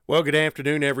Well, good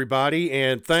afternoon, everybody,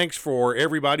 and thanks for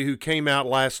everybody who came out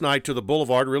last night to the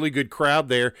Boulevard. Really good crowd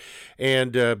there,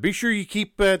 and be sure you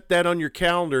keep that on your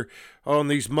calendar on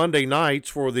these Monday nights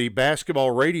for the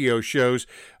basketball radio shows.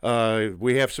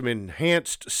 We have some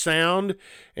enhanced sound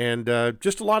and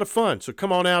just a lot of fun. So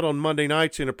come on out on Monday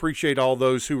nights and appreciate all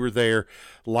those who were there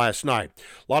last night.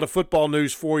 A lot of football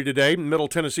news for you today. Middle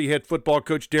Tennessee head football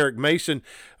coach Derek Mason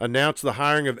announced the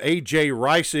hiring of A.J.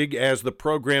 Reisig as the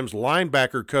program's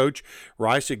linebacker coach.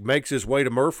 Reisig makes his way to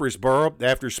Murfreesboro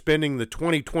after spending the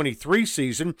 2023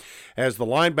 season as the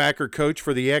linebacker coach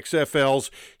for the XFL's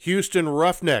Houston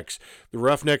Roughnecks. The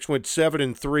Roughnecks went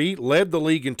 7-3, led the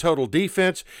league in total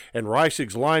defense, and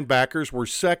Reisig's linebackers were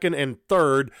second and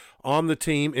third on the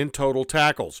team in total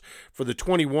tackles. For the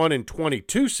 21 and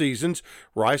 22 seasons,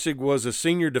 Reisig was a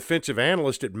senior defensive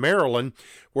analyst at Maryland,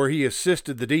 where he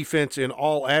assisted the defense in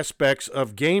all aspects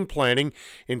of game planning.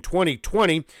 In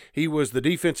 2020, he was the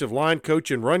defensive line coach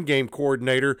and run game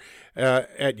coordinator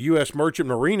at U.S. Merchant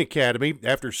Marine Academy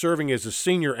after serving as a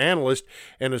senior analyst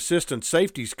and assistant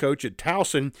safeties coach at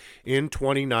Towson in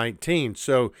 2019.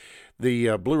 So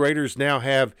the Blue Raiders now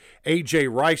have A.J.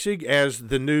 Reisig as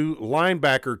the new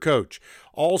linebacker coach.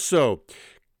 Also,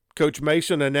 Coach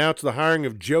Mason announced the hiring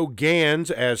of Joe Gans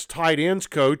as tight ends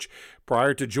coach.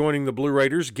 Prior to joining the Blue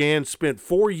Raiders, Gans spent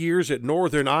 4 years at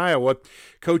Northern Iowa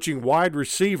coaching wide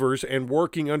receivers and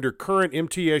working under current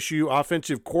MTSU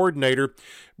offensive coordinator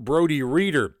Brody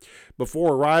Reeder.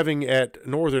 Before arriving at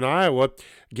Northern Iowa,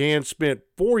 Gans spent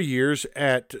 4 years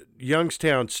at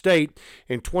Youngstown State.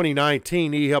 In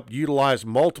 2019, he helped utilize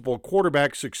multiple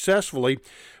quarterbacks successfully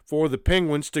for the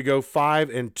Penguins to go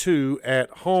 5-2 at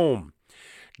home.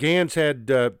 Gans had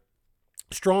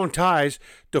strong ties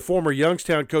to former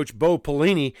Youngstown coach Bo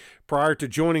Pelini. Prior to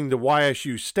joining the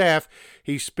YSU staff,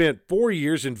 he spent 4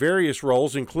 years in various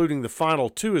roles, including the final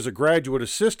 2 as a graduate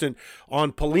assistant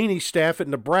on Pelini's staff at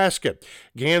Nebraska.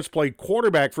 Gans played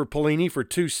quarterback for Pelini for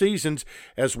 2 seasons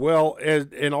as well,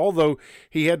 and although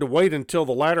he had to wait until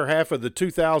the latter half of the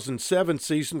 2007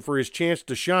 season for his chance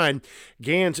to shine,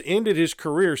 Gans ended his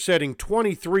career setting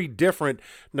 23 different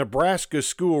Nebraska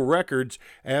school records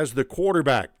as the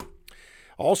quarterback.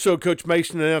 Also, Coach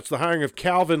Mason announced the hiring of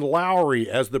Calvin Lowry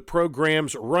as the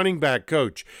program's running back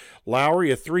coach.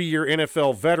 Lowry, a 3-year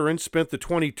NFL veteran, spent the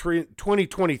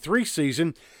 2023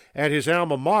 season at his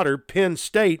alma mater, Penn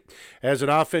State, as an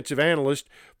offensive analyst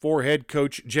for head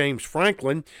coach James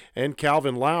Franklin. And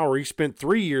Calvin Lowry spent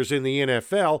 3 years in the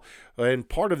NFL, and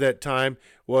part of that time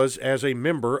was as a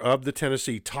member of the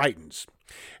Tennessee Titans.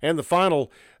 And the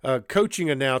final coaching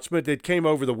announcement that came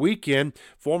over the weekend,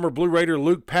 former Blue Raider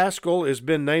Luke Pascal has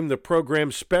been named the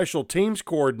program's special teams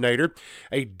coordinator.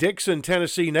 A Dixon,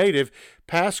 Tennessee native,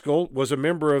 Pascal was a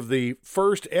member of the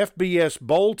first FBS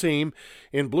Bowl team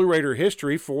in Blue Raider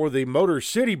history for the Motor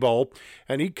City Bowl,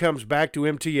 and he comes back to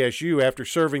MTSU after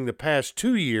serving the past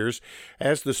 2 years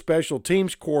as the special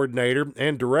teams coordinator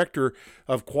and director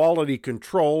of quality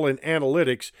control and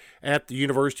analytics at the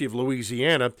University of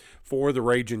Louisiana for the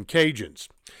Ragin' Cajuns.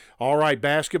 All right,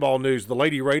 basketball news. The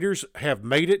Lady Raiders have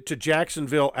made it to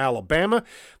Jacksonville, Alabama.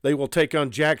 They will take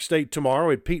on Jack State tomorrow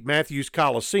at Pete Matthews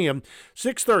Coliseum.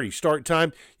 6:30 start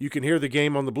time. You can hear the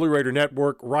game on the Blue Raider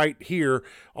Network right here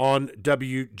on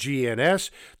WGNS.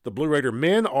 The Blue Raider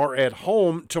men are at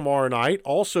home tomorrow night.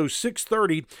 Also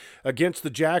 6:30 against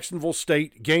the Jacksonville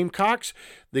State Gamecocks.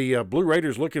 The Blue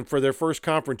Raiders looking for their first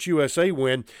Conference USA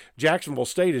win. Jacksonville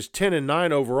State is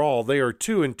 10-9 overall. They are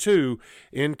 2-2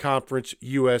 in Conference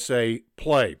USA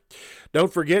play.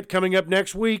 Don't forget, coming up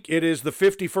next week, it is the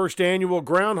 51st annual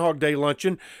Groundhog Day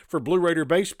Luncheon for Blue Raider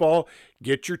Baseball.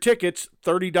 Get your tickets,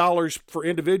 $30 for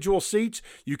individual seats.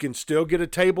 You can still get a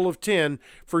table of 10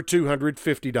 for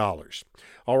 $250.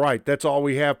 All right, that's all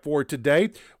we have for today.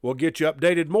 We'll get you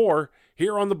updated more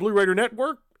here on the Blue Raider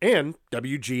Network and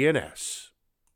WGNS.